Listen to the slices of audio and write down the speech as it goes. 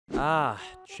Ah,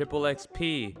 triple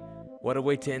XP. What a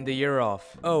way to end the year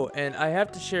off. Oh, and I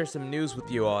have to share some news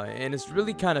with you all, and it's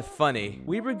really kind of funny.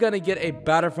 We were gonna get a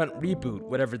Battlefront reboot,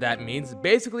 whatever that means,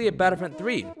 basically a Battlefront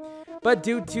 3. But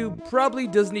due to probably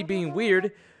Disney being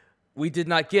weird, we did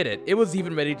not get it. It was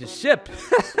even ready to ship.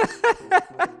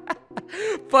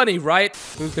 Funny, right?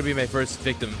 Who's gonna be my first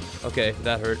victim? Okay,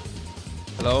 that hurt.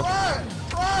 Hello?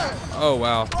 Oh,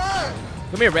 wow.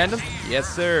 Come here, random. Yes,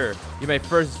 sir. You're my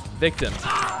first victim.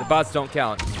 The bots don't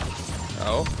count.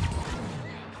 Oh.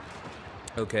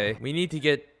 Okay. We need to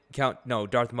get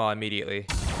Darth Maul immediately.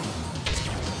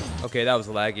 Okay, that was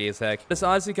laggy as heck. It's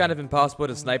honestly kind of impossible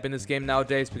to snipe in this game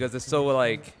nowadays because it's so,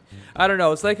 like, I don't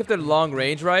know. It's like if they're long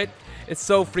range, right? It's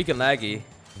so freaking laggy.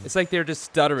 It's like they're just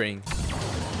stuttering.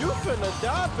 You finna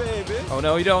die, baby. Oh,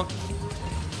 no, you don't.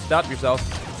 Stop yourself.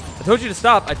 I told you to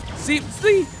stop. See,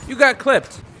 you got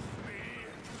clipped.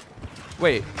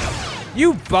 Wait,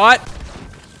 you bot.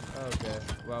 Okay,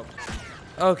 well.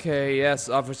 Okay, yes,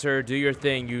 officer, do your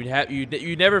thing.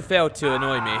 You never fail to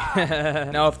annoy me.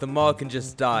 Now, if the Maul can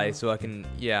just die, so I can,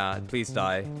 yeah, please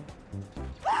die.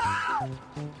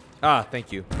 Ah,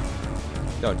 thank you.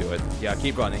 Don't do it. Yeah,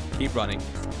 keep running. Keep running.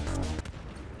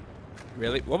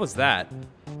 Really? What was that?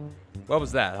 What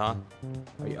was that, huh?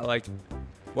 Like,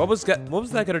 what was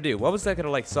that gonna do? What was that gonna,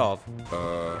 like, solve?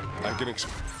 I can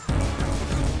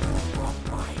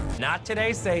Not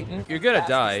today, Satan. You're gonna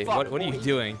die. What are you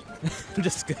doing? I'm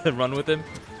just gonna run with him.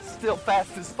 Still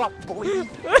fast as fuck, boy.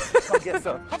 Come get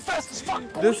some. I'm fast as fuck,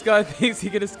 boy. This guy thinks he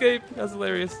can escape. That's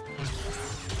hilarious.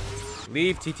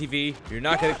 Leave, TTV. You're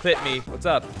not gonna clip me. What's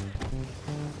up?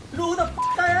 Who the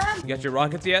f I am? You got your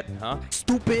rockets yet? Huh?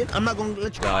 Stupid. I'm not gonna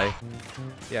let you Die.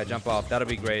 Yeah, jump off. That'll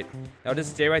be great. Now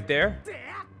just stay right there.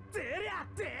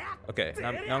 Okay, now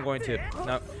I'm going to...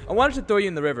 Now, I wanted to throw you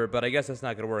in the river, but I guess that's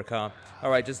not gonna work, huh?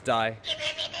 Alright, just die.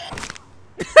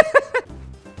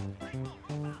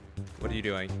 What are you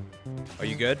doing? Are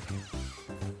you good?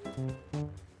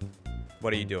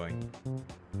 What are you doing?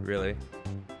 Really?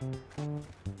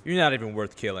 You're not even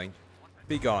worth killing.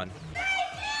 Be gone.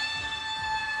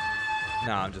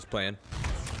 Nah, I'm just playing.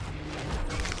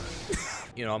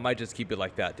 You know, I might just keep it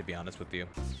like that, to be honest with you.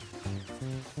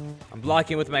 I'm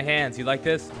blocking with my hands. You like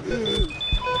this?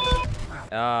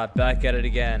 Ah, back at it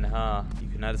again, huh? You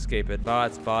cannot escape it.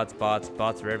 Bots, bots, bots,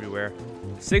 bots are everywhere.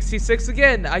 66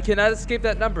 again! I cannot escape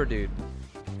that number, dude.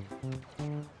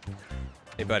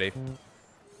 Hey, buddy.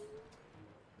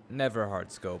 Never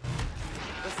hard scope.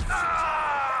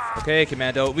 Okay,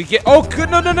 Commando. We get. Oh, good.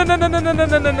 No.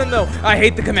 I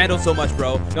hate the Commando so much,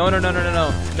 bro. No.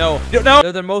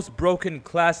 They're the most broken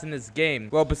class in this game.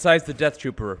 Well, besides the Death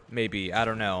Trooper, maybe. I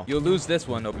don't know. You'll lose this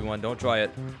one, Obi-Wan. Don't try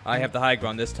it. I have the high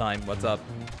ground this time. What's up?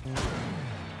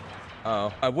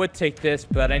 Uh-oh. I would take this,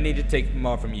 but I need to take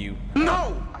more from you.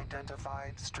 No!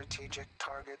 Identified strategic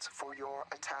targets for your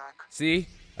attack. See?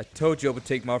 I told you I would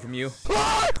take more from you.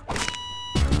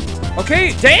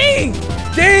 Okay, dang!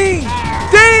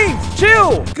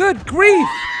 Chill! Good grief!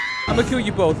 I'm gonna kill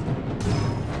you both.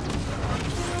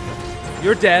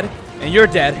 You're dead, and you're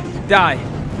dead. Die.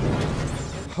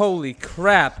 Holy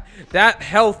crap. That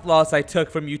health loss I took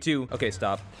from you too. Okay,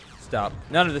 stop.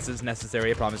 None of this is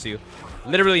necessary, I promise you.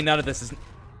 Literally none of this is...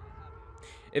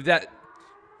 If that...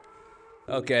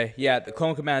 Okay, yeah, the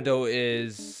Clone Commando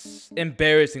is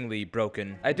embarrassingly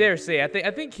broken. I dare say, I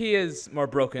think he is more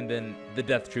broken than the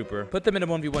Death Trooper. Put them in a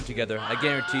 1v1 together. I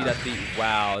guarantee that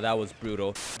wow, that was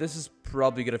brutal. This is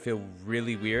probably gonna feel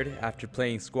really weird after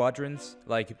playing Squadrons,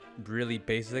 like really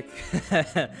basic.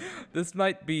 This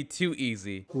might be too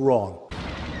easy. Wrong.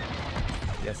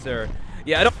 Yes, sir.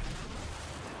 I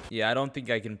don't think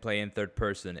I can play in third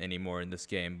person anymore in this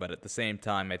game, but at the same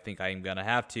time, I think I'm gonna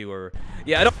have to, or...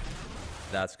 Yeah, I don't...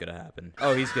 That's gonna happen.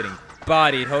 Oh, he's getting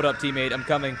bodied. Hold up, teammate. I'm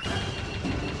coming.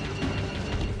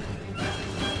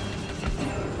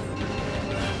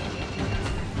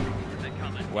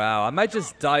 Wow, I might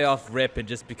just die off rip and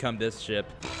just become this ship.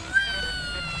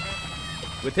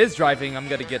 With his driving, I'm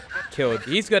gonna get killed.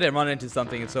 He's gonna run into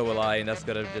something, and so will I, and that's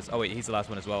gonna just... Oh, wait, he's the last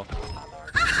one as well.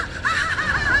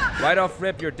 Right off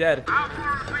rip, you're dead.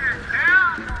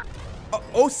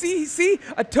 Oh, see?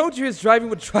 I told you his driving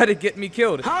would try to get me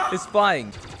killed. His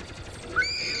flying.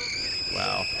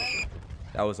 Wow.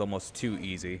 That was almost too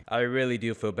easy. I really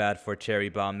do feel bad for Cherry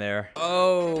Bomb there.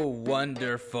 Oh,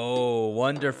 wonderful.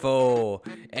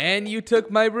 And you took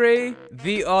my Ray?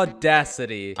 The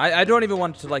audacity. I don't even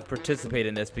want to, like, participate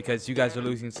in this because you guys are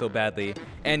losing so badly.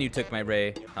 And you took my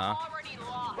Ray. Huh?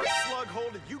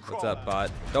 What's up, bot?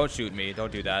 Don't shoot me.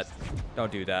 Don't do that.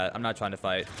 I'm not trying to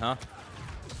fight. Huh?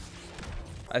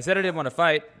 I said I didn't want to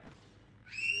fight.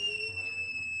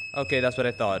 Okay, that's what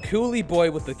I thought. Coolie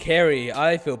boy with the carry.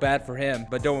 I feel bad for him,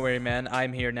 but don't worry, man.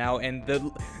 I'm here now, and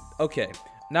okay.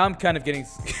 Now I'm kind of getting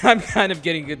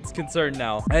concerned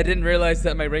now. I didn't realize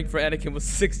that my rank for Anakin was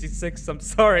 66. I'm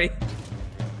sorry.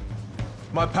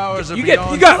 My powers are You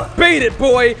got baited,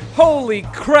 boy. Holy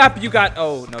crap, you got.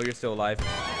 Oh no, you're still alive.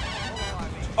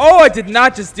 Oh, I did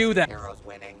not just do that. Heroes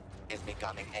winning is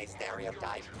becoming a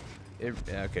stereotype.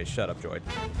 Okay, shut up, Droid.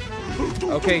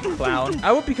 Okay, clown.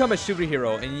 I will become a shooter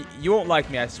hero, and you won't like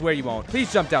me. I swear you won't.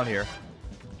 Please jump down here.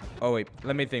 Oh wait,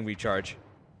 let me think. Recharge.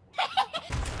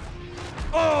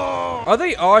 Oh! Are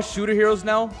they all shooter heroes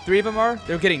now? 3 of them are?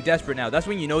 They're getting desperate now. That's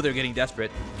when you know they're getting desperate.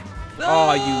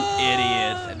 Oh, you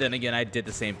idiot. And then again, I did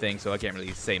the same thing, so I can't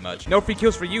really say much. No free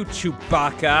kills for you,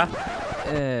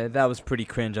 Chewbacca. That was pretty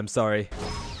cringe. I'm sorry.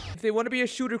 If they want to be a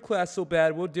shooter class so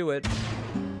bad, we'll do it.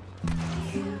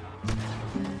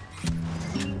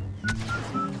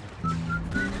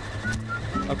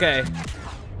 Okay.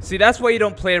 See, that's why you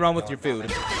don't play around with your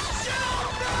food.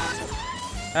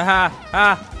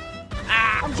 Haha.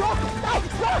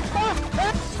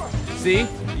 See?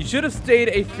 You should have stayed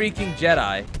a freaking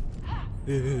Jedi.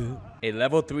 A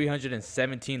level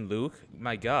 317 Luke?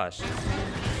 My gosh.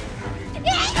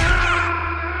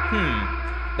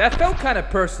 That felt kind of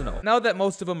personal. Now that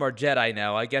most of them are Jedi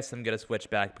now, I guess I'm gonna switch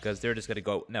back because they're just gonna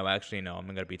go. No, actually, no. I'm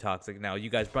gonna be toxic now. You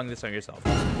guys bring this on yourself.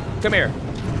 Come here.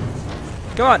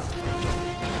 Come on.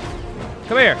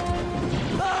 Come here.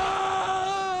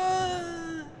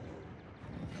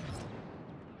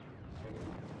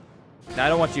 No, I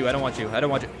don't want you. I don't want you. I don't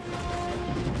want you.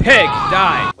 Pig,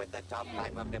 die. With the top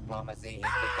type of diplomacy he's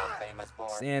become famous for.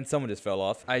 And someone just fell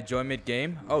off. I joined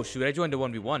mid-game. Oh, shoot. I joined a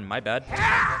 1v1. My bad.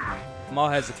 Maul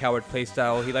has a coward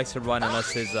playstyle. He likes to run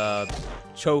unless his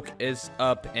choke is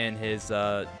up and his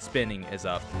spinning is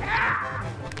up.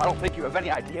 I don't think you have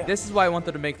any idea. This is why I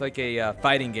wanted to make like a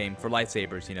fighting game for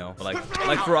lightsabers, you know, like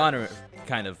For Honor,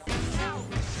 kind of.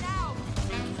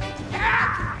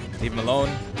 Leave him alone.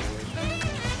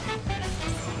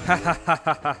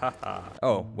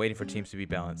 Oh, waiting for teams to be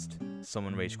balanced.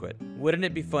 Someone rage quit. Wouldn't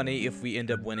it be funny if we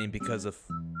end up winning because of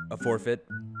a forfeit?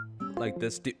 Like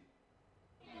this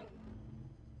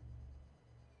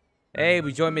Hey,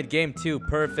 we joined mid-game too.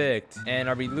 Perfect. And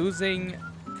are we losing?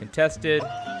 Contested.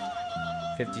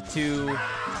 52.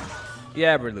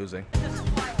 Yeah, we're losing.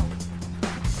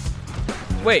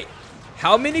 Wait,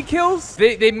 how many kills?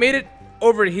 They made it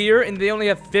over here and they only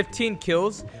have 15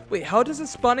 kills. Wait, how does the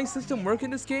spawning system work in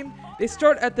this game? They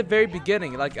start at the very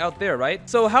beginning, like out there, right?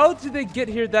 So how did they get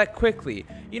here that quickly?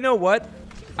 You know what?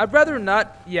 I'd rather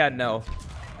not. Yeah, no.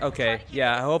 Okay,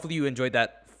 yeah, hopefully you enjoyed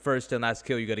that first and last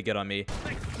kill you gotta get on me.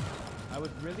 I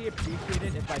would really appreciate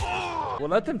it if I... Well,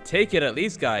 let them take it at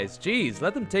least, guys. Jeez,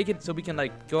 let them take it so we can,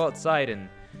 like, go outside and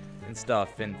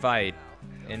stuff and fight.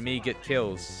 And me get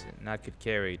kills, not get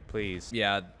carried, please.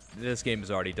 Yeah, this game is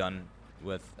already done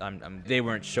with... they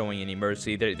weren't showing any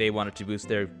mercy. They wanted to boost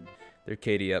their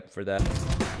KD up for that.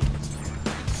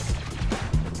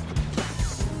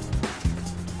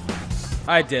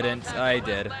 I didn't. I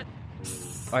did.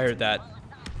 I heard that.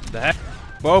 The heck?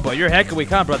 Boba, you're heckily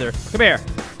calm, brother. Come here.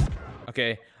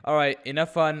 Okay, alright,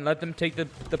 enough fun. Let them take the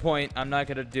point. I'm not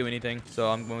gonna do anything. So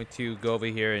I'm going to go over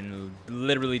here and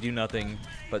literally do nothing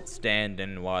but stand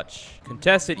and watch.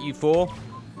 Contest it, you fool.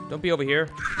 Don't be over here.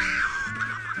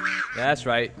 That's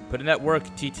right. Put in that work,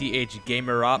 TTH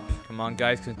gamer up. Come on,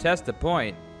 guys, contest the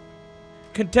point.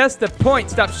 Contest the point.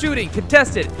 Stop shooting.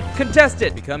 Contest it. Contest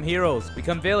it. Become heroes.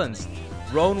 Become villains.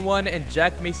 Roan 1 and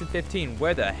Jack Mason 15.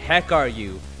 Where the heck are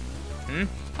you?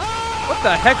 What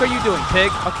the heck are you doing, pig?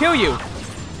 I'll kill you.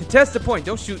 Contest the point.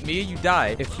 Don't shoot me. You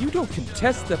die. If you don't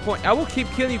contest the point, I will keep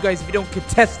killing you guys if you don't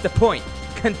contest the point.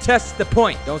 Contest the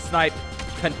point. Don't snipe.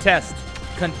 Contest.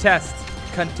 Contest.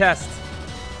 Contest.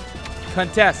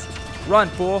 Contest. Run,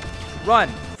 fool. Run.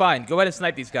 Fine. Go ahead and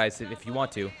snipe these guys if you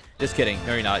want to. Just kidding.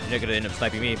 No, you're not. You're not gonna end up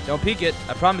sniping me. Don't peek it.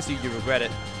 I promise you, you regret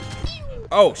it.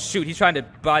 Oh shoot! He's trying to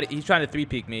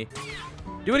 3-peek me.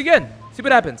 Do it again. See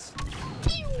what happens.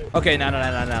 Okay, no.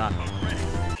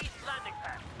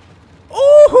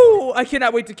 Ooh! I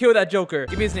cannot wait to kill that Joker.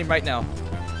 Give me his name right now.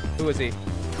 Who is he?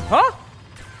 Huh?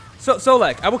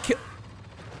 Solek. I will kill.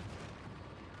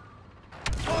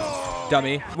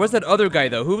 Dummy. Where's that other guy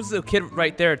though? Who was the kid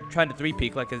right there trying to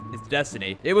 3-peek like it's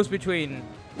destiny? It was between.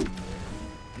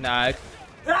 Nah.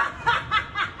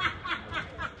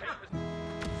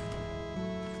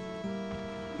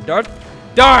 Darth.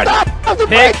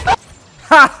 Pig.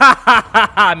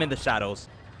 I'm in the shadows.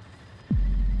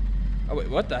 Oh wait,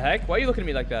 what the heck? Why are you looking at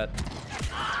me like that?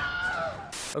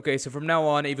 Okay, so from now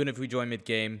on, even if we join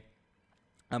mid-game,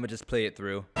 I'm gonna just play it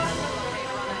through.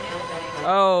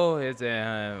 Oh, it's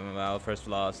well, first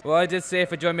loss. Well, I did say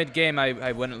if I join mid-game,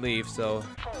 I wouldn't leave, so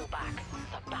Fall back.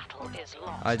 The battle is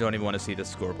lost. I don't even want to see the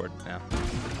scoreboard now.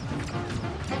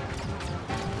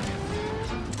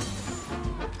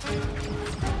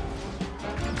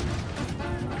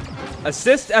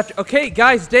 Assist after. Okay,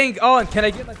 guys, dang on. Can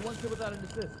I get like one kill without an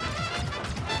assist?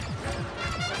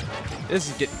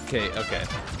 This is okay.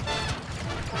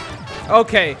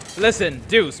 Okay, listen,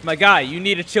 Deuce, my guy, you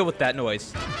need to chill with that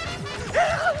noise.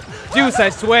 Deuce, I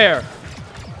swear.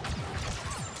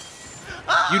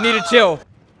 You need to chill.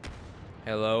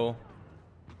 Hello.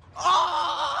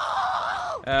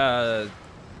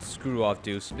 Screw off,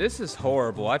 Deuce. This is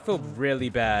horrible. I feel really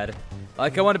bad.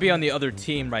 Like, I want to be on the other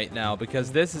team right now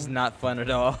because this is not fun at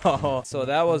all. So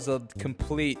that was a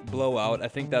complete blowout. I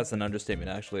think that's an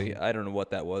understatement, actually. I don't know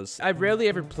what that was. I rarely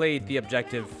ever played the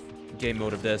objective game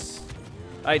mode of this.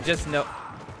 I just know...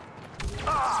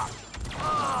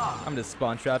 I'm just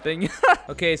spawn trapping.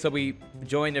 Okay, so we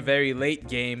joined a very late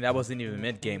game. That wasn't even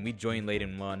mid-game. We joined late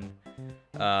and won.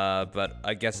 But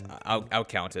I guess I'll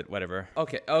count it, whatever.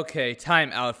 Okay,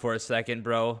 time out for a second,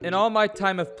 bro. In all my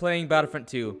time of playing Battlefront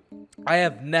 2, I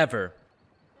have never,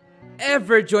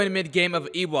 ever joined a mid-game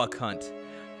of Ewok Hunt.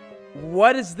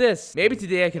 What is this? Maybe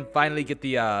today I can finally get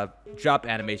the, drop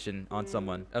animation on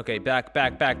someone. Okay, back.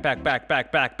 Get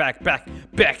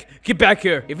back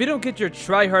here. If you don't get your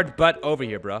try-hard butt over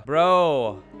here, bro.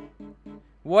 Bro.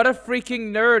 What a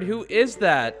freaking nerd. Who is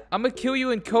that? I'm gonna kill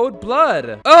you in cold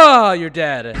blood. Oh, you're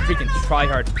dead. Freaking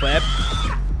try-hard pleb.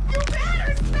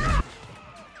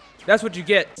 That's what you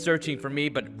get searching for me,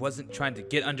 but wasn't trying to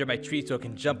get under my tree so I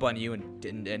can jump on you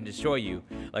and destroy you.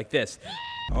 Like this.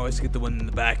 Always get the one in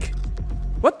the back.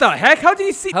 What the heck? How do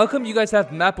you see? How come you guys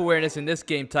have map awareness in this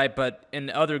game type, but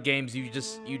in other games you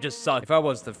just suck? If I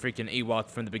was the freaking Ewok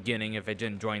from the beginning, if I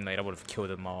didn't join late, I would have killed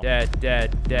them all.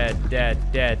 Dead.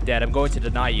 I'm going to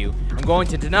deny you. I'm going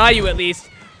to deny you at least.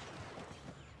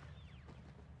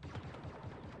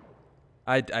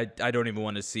 I don't even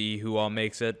want to see who all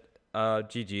makes it.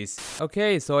 GG's.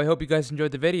 Okay, so I hope you guys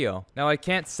enjoyed the video. Now, I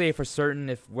can't say for certain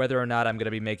if whether or not I'm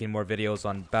gonna be making more videos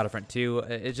on Battlefront 2.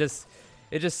 It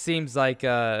just seems like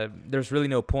there's really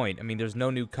no point. I mean, there's no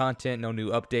new content, no new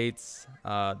updates.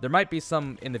 There might be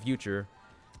some in the future,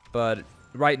 but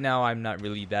right now I'm not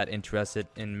really that interested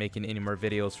in making any more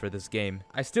videos for this game.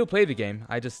 I still play the game.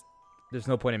 There's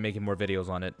no point in making more videos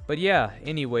on it. But yeah,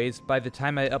 anyways, by the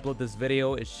time I upload this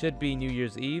video, it should be New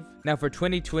Year's Eve. Now for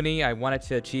 2020, I wanted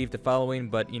to achieve the following,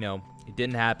 but you know, it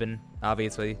didn't happen,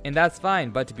 obviously. And that's fine,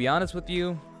 but to be honest with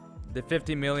you, the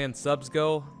 50 million subs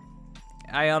goal,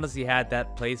 I honestly had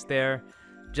that placed there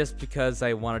just because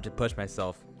I wanted to push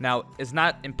myself. Now, it's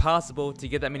not impossible to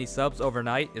get that many subs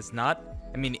overnight. It's not.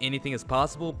 I mean, anything is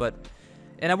possible, but...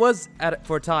 And I was,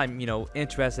 for a time, you know,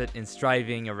 interested in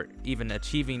striving or even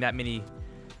achieving that many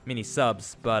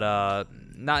subs, but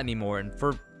not anymore, and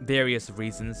for various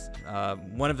reasons.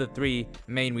 One of the three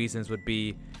main reasons would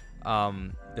be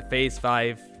the Phase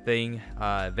 5 thing.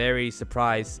 Very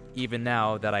surprised, even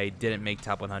now, that I didn't make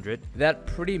top 100. That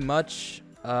pretty much,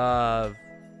 what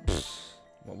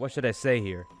should I say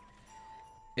here?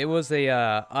 It was a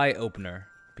eye-opener.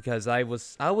 Because I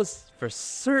was for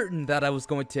certain that I was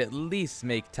going to at least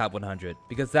make top 100,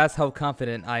 because that's how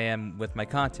confident I am with my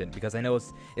content, because I know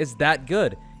it's that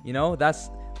good, you know. That's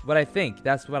what I think,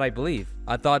 that's what I believe.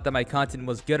 I thought that my content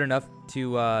was good enough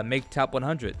to make top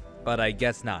 100, but I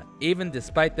guess not. Even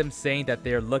despite them saying that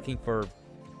they're looking for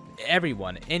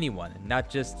everyone, anyone, not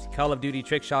just Call of Duty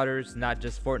trick shotters, not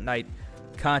just Fortnite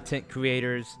content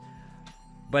creators,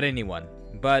 but anyone.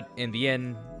 But in the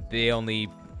end, they only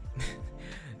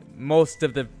most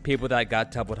of the people that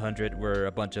got top 100 were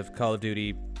a bunch of Call of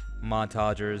Duty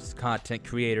montagers, content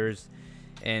creators,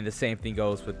 and the same thing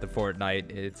goes with the Fortnite.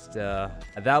 It's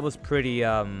that was pretty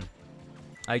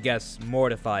I guess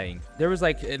mortifying. There was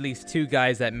like at least 2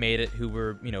 guys that made it who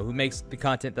were, you know, who makes the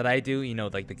content that I do, you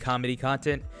know, like the comedy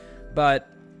content, but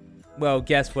well,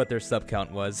 guess what their sub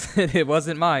count was? It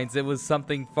wasn't mine. It was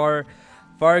something far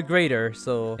greater.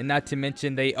 So, and not to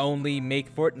mention they only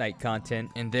make Fortnite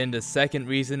content. And then the second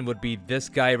reason would be this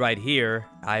guy right here.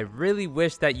 I really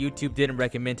wish that YouTube didn't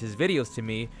recommend his videos to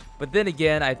me, but then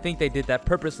again, I think they did that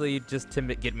purposely just to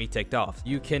get me ticked off.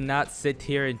 You cannot sit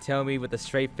here and tell me with a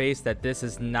straight face that this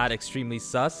is not extremely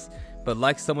sus, but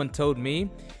like someone told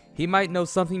me, he might know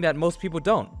something that most people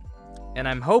don't. And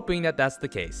I'm hoping that that's the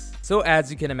case. So as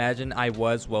you can imagine, I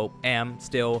was, well, am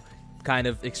still kind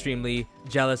of extremely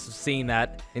jealous of seeing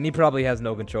that, and he probably has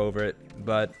no control over it,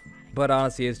 but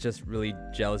honestly, it's just really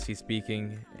jealousy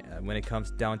speaking when it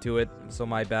comes down to it, so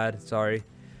my bad, sorry.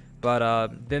 But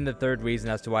then the third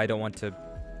reason as to why I don't want to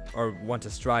or want to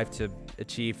strive to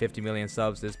achieve 50 million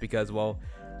subs is because, well,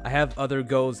 I have other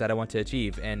goals that I want to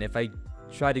achieve, and if I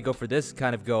try to go for this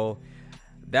kind of goal,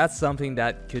 that's something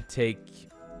that could take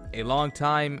a long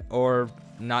time, or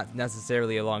not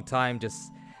necessarily a long time,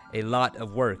 just a lot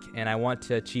of work, and I want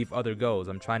to achieve other goals.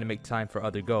 I'm trying to make time for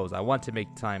other goals. I want to make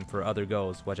time for other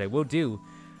goals, which I will do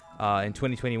in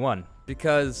 2021.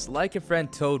 Because like a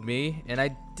friend told me, and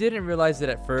I didn't realize it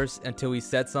at first until he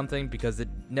said something because it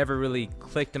never really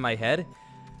clicked in my head,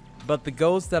 but the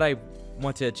goals that I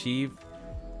want to achieve,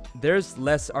 there's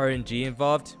less RNG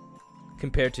involved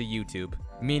compared to YouTube.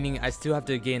 Meaning I still have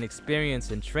to gain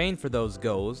experience and train for those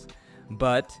goals,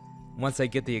 but once I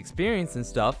get the experience and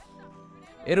stuff,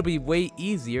 it'll be way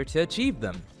easier to achieve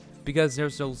them. Because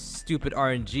there's no stupid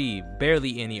RNG,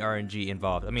 barely any RNG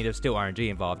involved. I mean, there's still RNG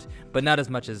involved, but not as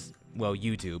much as, well,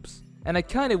 YouTube's. And I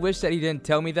kind of wish that he didn't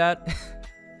tell me that.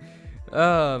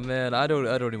 Oh man, I don't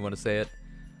even want to say it.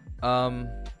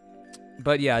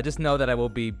 But yeah, just know that I will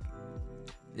be,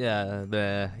 I'm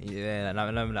not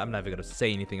even gonna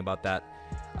say anything about that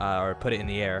or put it in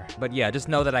the air. But yeah, just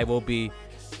know that I will be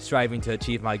striving to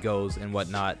achieve my goals and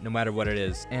whatnot, no matter what it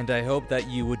is, and I hope that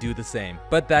you will do the same.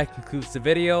 But that concludes the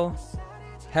video.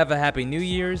 Have a happy New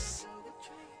Year's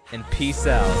and peace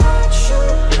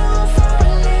out.